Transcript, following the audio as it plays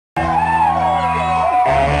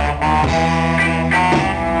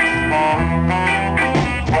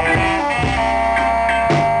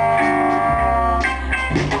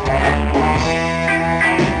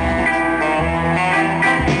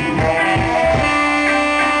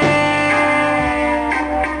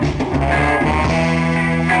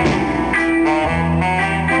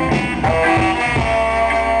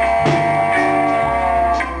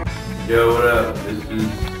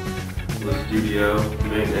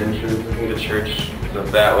entrance. I think the church is up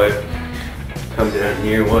that way. Come down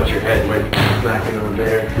here, watch your head might be smacking on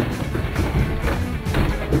there.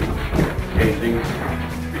 Paintings,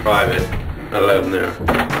 private, not allowed in there.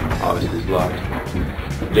 Obviously it's locked.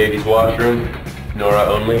 Ladies' washroom, Nora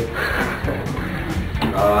only.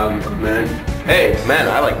 Men. Hey, men,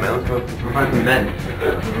 I like men. Let's go find some men.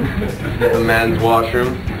 The men's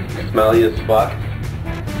washroom, smelly as fuck.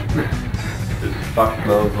 This fuck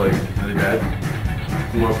smells like really bad.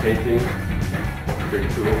 Some more paintings. Pretty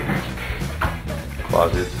cool.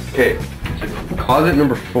 Closets. Okay, so closet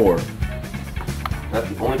number 4. That's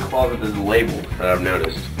the only closet that's labeled that I've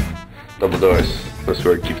noticed. Double doors. That's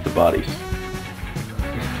where it keeps the bodies.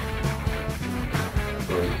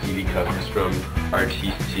 TV covers from artists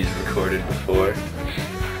he's recorded before.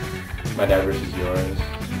 My Dad vs. Yours.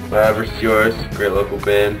 My Dad vs. Yours. Great local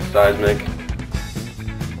band. Seismic.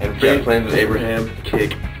 And Jack Plains with Abraham.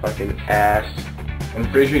 Kick fucking ass. And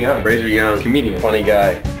Fraser Young. Fraser Young. Comedian. Funny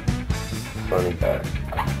guy. Funny guy.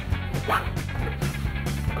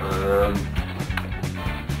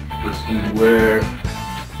 This is where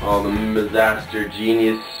all the disaster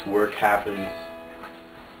genius work happens.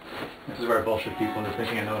 This is where I bullshit people into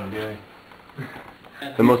thinking I know what I'm doing.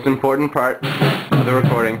 The most important part of the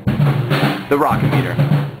recording, the rocket meter.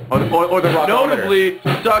 Or the rocket Notably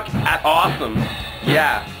stuck at awesome.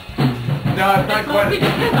 Yeah. No, it's not quite.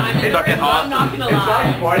 Stuck at awesome. I'm not gonna lie. It's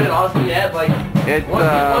not quite at awesome yet. Like it's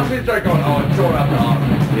once we start going, oh, it's going up to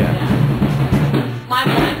awesome. Yeah. My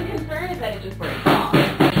one concern is that it just breaks off.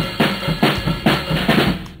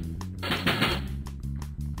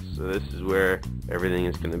 So this is where everything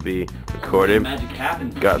is going to be recorded. Magic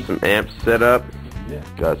happens. Got some amps set up. Yeah.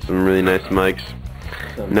 Got some really nice mics.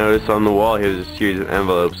 Notice on the wall here's a series of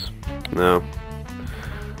envelopes. Now,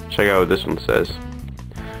 check out what this one says.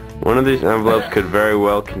 One of these envelopes could very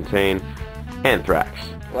well contain anthrax.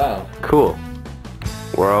 Wow. Cool.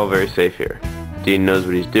 We're all very safe here. Dean knows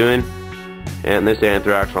what he's doing. And there's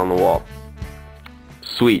anthrax on the wall.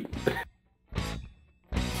 Sweet.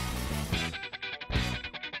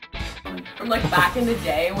 From like back in the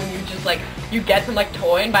day when you just like, you get some like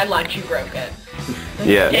toy and by lunch you broke it.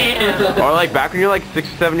 Yeah. Damn. Or like back when you're like 6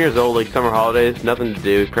 or 7 years old, like summer holidays, nothing to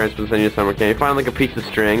do, parents would send you a summer camp, you find like a piece of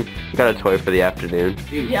string, you got a toy for the afternoon.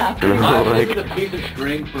 Yeah. I played with a piece of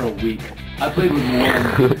string for a week. I played with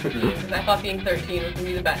one string. Because I thought being 13 was going to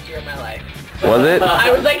be the best year of my life. Was it?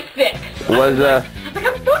 I was like 6. Was I was like,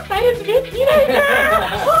 I'm so excited to be a teenager!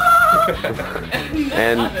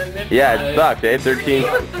 and yeah, it sucked, eh? 13.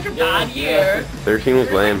 It was such a bad year. 13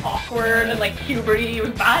 was lame. Awkward and like puberty, it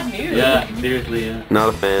was bad news. Yeah, seriously, yeah. Not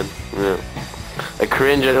a fan. Yeah. I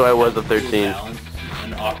cringe at who I was at 13. Balance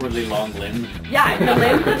and awkwardly long limbs. Yeah, the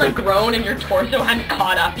limbs had like grown and your torso hadn't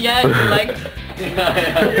caught up yet. You're like,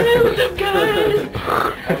 it was so good.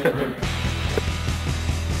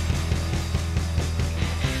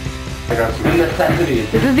 I got some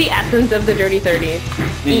necessities. This is the essence of the Dirty 30s.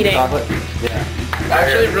 Eating. Chocolate? Yeah.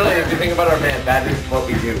 Actually, really, if you think about our band, that is what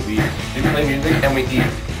we do. We play music and we eat.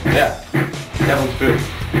 Yeah. Devil's food.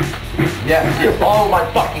 Yeah, you follow my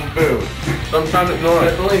fucking food. Sometimes it's Nora.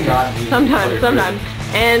 Definitely not me. Sometimes.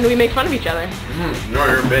 And we make fun of each other.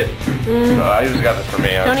 Nora, you're a bitch. I just got this for me.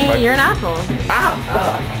 Tony, you're an asshole.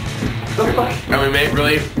 And we make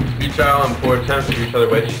really futile and poor attempts to give each other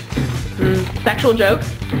wedgies. Sexual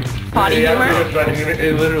jokes. Potty humor.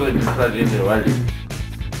 It literally just turns into a wedgie.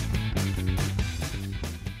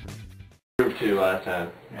 Group 2 last time.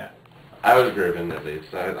 Yeah. I was grooving at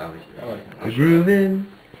least. I like it. We're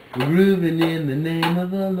grooving in the name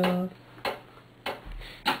of the Lord.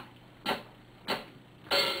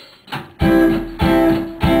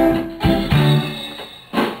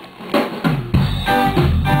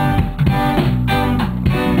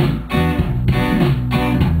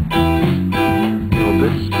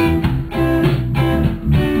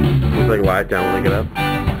 Like lie down, link it up.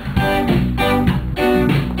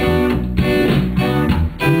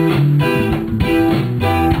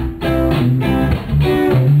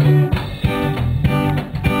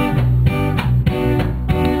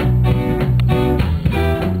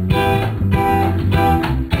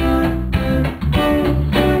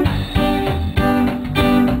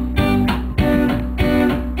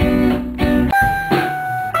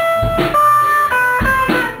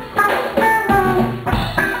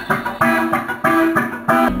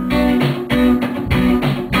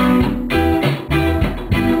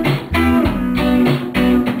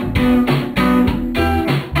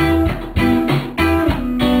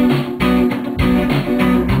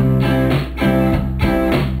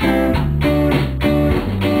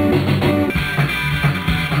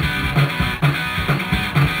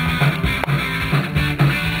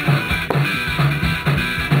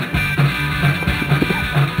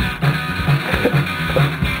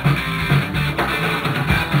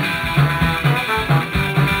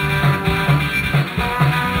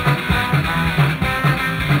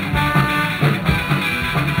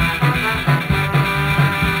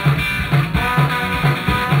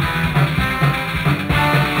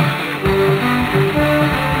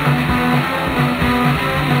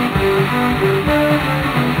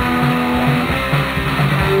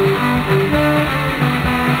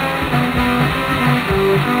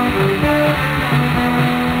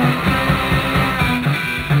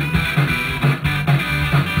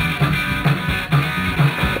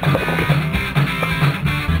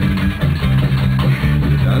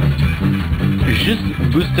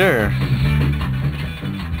 Just booster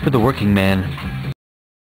for the working man.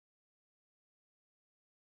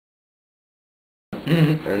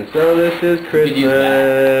 And so this is could use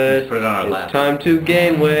that. Christmas. Put it on our It's lap. time to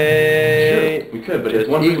gain weight. Sure, we could, but just it's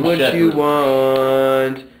one eat for what chef. you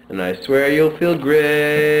want, and I swear you'll feel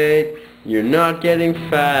great. You're not getting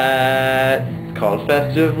fat. It's called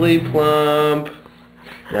festively plump.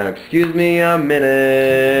 Now excuse me a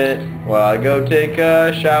minute while I go take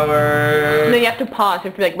a shower. And then you have to pause.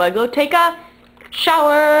 You have to be like, well, go take a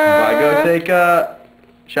shower. While I go take a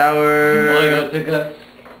shower. While I go take a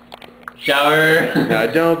shower. Now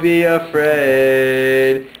don't be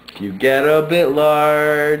afraid if you get a bit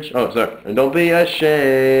large. Oh, sorry. And don't be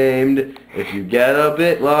ashamed if you get a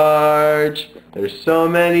bit large. There's so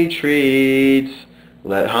many treats.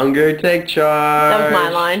 Let hunger take charge. That was my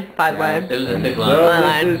line, by the way. It was a thick So line.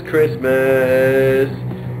 line. this is Christmas.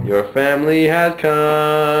 Your family has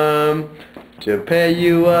come to pay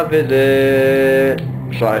you a visit.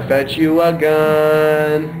 Shall I fetch you a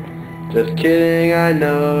gun? Just kidding, I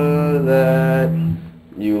know that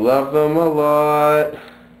you love them a lot.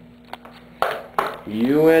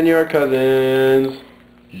 You and your cousins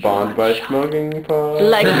bond by smoking pot.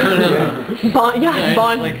 Like, bond, yeah,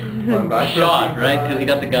 bond. Bond by Shot, right? Because he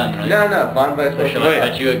got the gun, right? No, bond by So smoking shall I pot.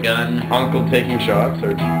 fetch you a gun? Uncle taking shots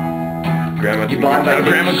or grandma taking bond by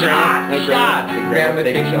grandma, taking shots. grandma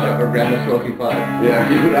taking shots or grandma smoking pot. Yeah,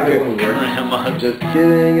 Grandma. just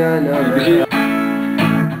kidding, I know that.